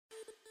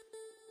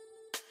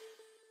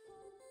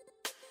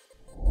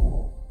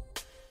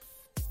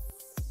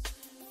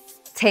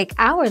Take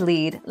our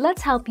lead,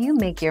 let's help you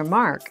make your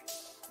mark.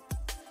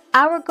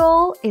 Our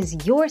goal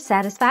is your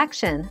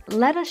satisfaction.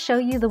 Let us show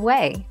you the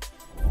way.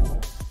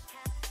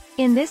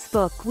 In this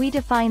book, we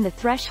define the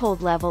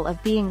threshold level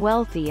of being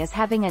wealthy as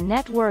having a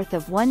net worth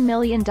of $1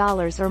 million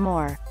or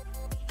more.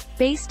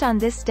 Based on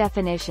this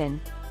definition,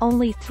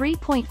 only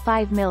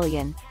 3.5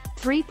 million,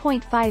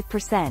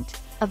 3.5%,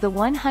 of the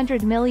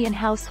 100 million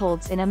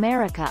households in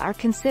America are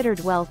considered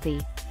wealthy.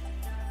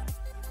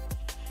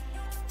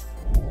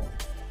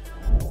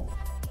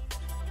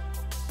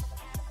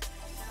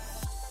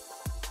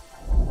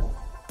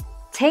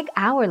 Take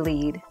our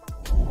lead.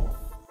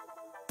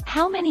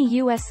 How many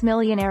U.S.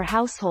 millionaire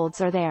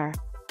households are there?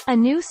 A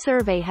new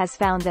survey has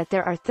found that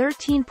there are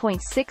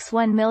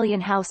 13.61 million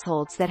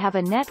households that have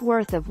a net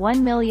worth of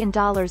 $1 million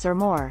or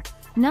more,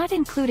 not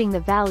including the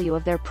value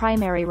of their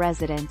primary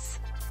residence.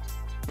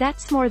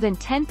 That's more than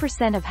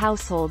 10% of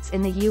households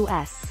in the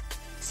U.S.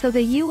 So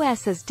the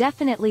U.S. is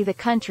definitely the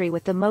country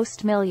with the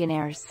most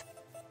millionaires.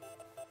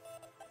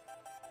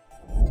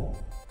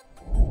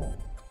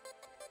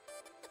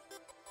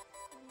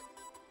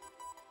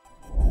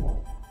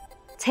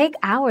 Take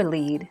our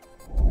lead.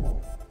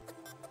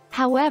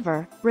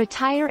 However,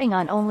 retiring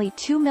on only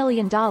 $2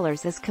 million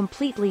is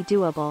completely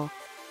doable.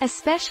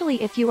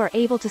 Especially if you are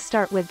able to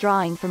start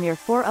withdrawing from your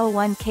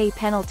 401k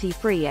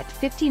penalty-free at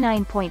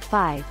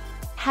 59.5,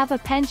 have a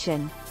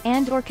pension,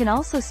 and/or can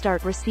also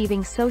start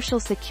receiving Social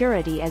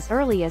Security as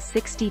early as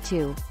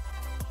 62.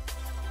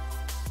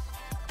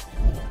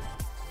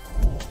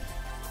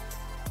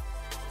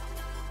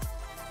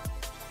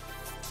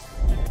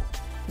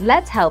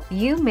 Let's help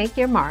you make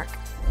your mark.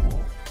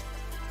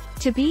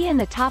 To be in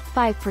the top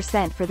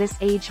 5% for this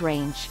age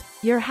range,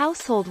 your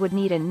household would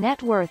need a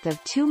net worth of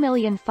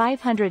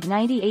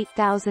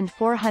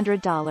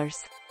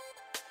 $2,598,400.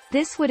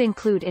 This would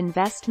include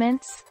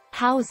investments,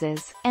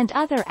 houses, and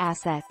other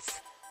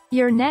assets.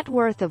 Your net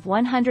worth of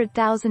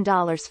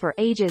 $100,000 for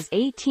ages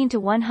 18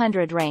 to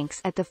 100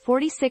 ranks at the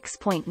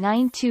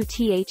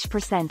 46.92th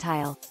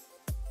percentile.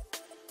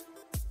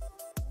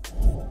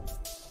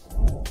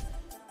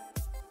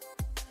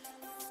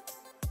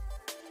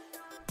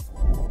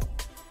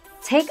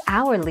 Take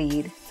our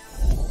lead.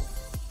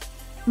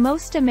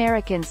 Most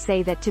Americans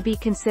say that to be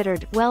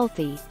considered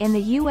wealthy in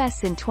the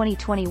U.S. in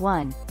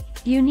 2021,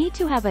 you need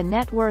to have a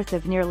net worth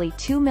of nearly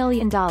 $2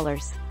 million,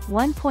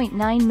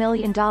 $1.9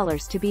 million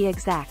to be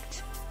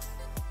exact.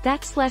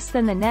 That's less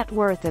than the net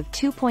worth of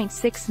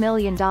 $2.6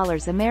 million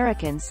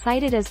Americans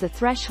cited as the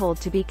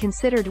threshold to be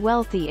considered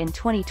wealthy in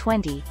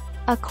 2020,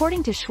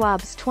 according to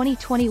Schwab's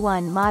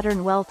 2021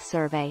 Modern Wealth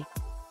Survey.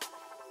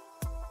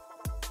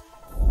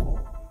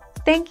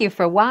 Thank you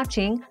for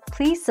watching.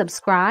 Please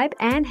subscribe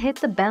and hit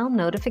the bell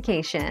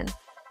notification.